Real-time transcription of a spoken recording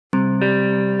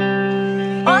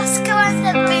Oscar on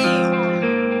the beat.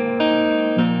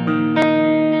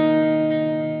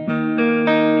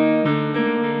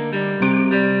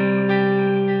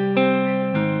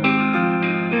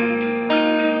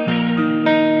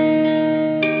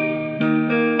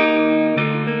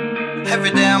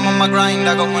 Every day I'm on my grind,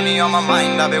 I got money on my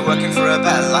mind. I've been working for a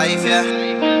better life, yeah.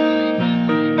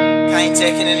 I ain't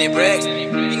taking any breaks.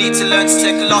 You need to learn to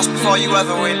take a loss before you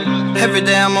ever win. Every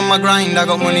day I'm on my grind, I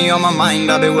got money on my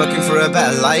mind. I've been working for a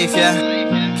better life,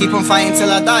 yeah. Keep on fighting till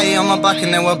I die on my back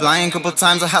and then we're blind. Couple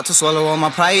times I had to swallow all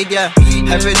my pride, yeah.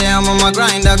 Every day I'm on my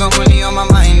grind, I got money on my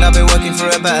mind. I've been working for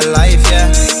a better life,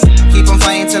 yeah. Keep on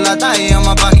fighting till I die on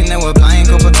my back and then we're blind.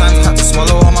 Couple times I had to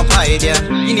swallow all my pride, yeah.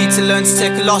 You need to learn to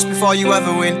take a loss before you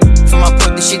ever win. From I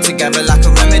put this shit together like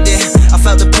a remedy. I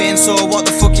felt the pain, so what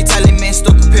the fuck you telling me?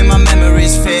 Stuck up in my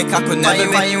memories, fake, I could never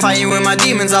fighting with my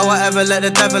demons or whatever, let the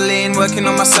devil in. Working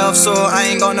on myself so I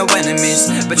ain't got no enemies.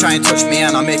 But try and touch me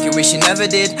and I'll make you wish you never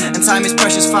did. And time is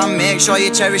precious, fam, make sure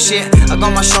you cherish it. I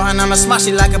got my shot and I'ma smash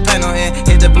it like a penalty.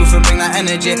 Hit the booth and bring that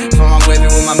energy. From I'm wavy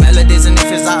with my melodies, and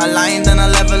if it's out of line then I'll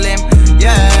level him.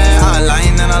 Yeah, out of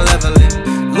line then I'll level him.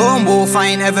 Lone wolf, I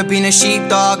ain't ever been a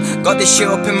sheepdog. Got this shit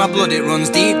up in my blood, it runs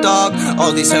deep, dog.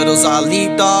 All these hurdles I'll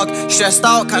leap, dog. Stressed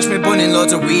out, catch me bunning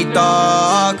loads of weed,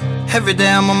 dog. Every day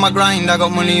I'm on my grind, I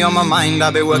got money on my mind.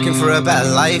 I've been working for a better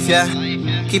life, yeah.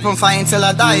 Keep on fighting till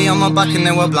I die on my back and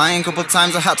then we're blind. Couple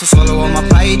times I had to swallow all my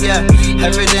pride, yeah.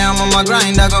 Every day I'm on my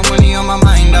grind, I got money on my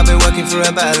mind. I've been working for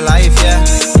a better life, yeah.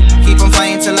 Keep on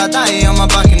fighting till I die on my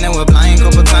back and then we're blind.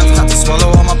 Couple times I had to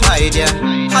swallow all my pride, yeah.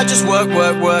 I just work,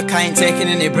 I ain't taking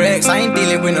any breaks. I ain't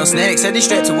dealing with no snakes, heading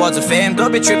straight towards the fame.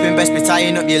 Don't be tripping, best be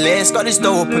tying up your lace. Got this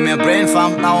dough up in my brain,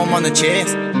 fam, now I'm on the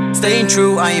chase. Staying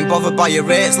true, I ain't bothered by your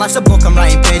rates. Life's a book, I'm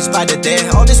writing pages by the day.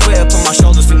 All this weight up on my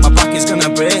shoulders, think my back is gonna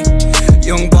break.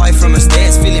 Young boy from the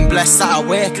States, feeling blessed, sat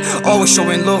awake. Always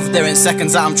showing love, there ain't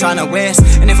seconds that I'm trying to waste.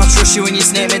 And if I trust you and you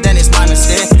snake me, then it's my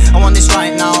mistake. I want this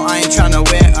right now, I ain't trying to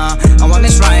wait, I want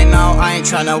this right now, I ain't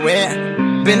trying to wait.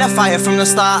 Been a fire from the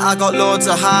start, I got loads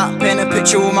of heart. Paint a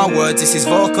picture with my words, this is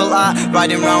vocal art.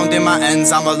 Riding round in my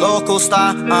ends, I'm a local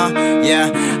star,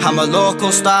 yeah, I'm a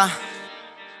local star.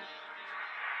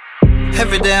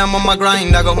 Every day I'm on my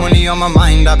grind, I got money on my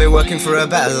mind. I've been working for a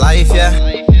better life,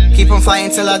 yeah. Keep on fighting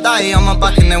till I die on my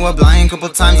back and then we're blind. Couple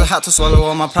times I had to swallow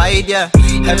all my pride, yeah.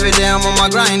 Every day I'm on my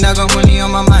grind, I got money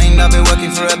on my mind. I've been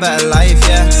working for a better life,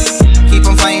 yeah. Keep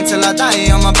on fighting till I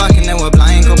die on my back and then we're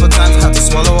blind. Couple times I had to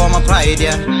swallow all my pride,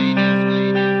 yeah.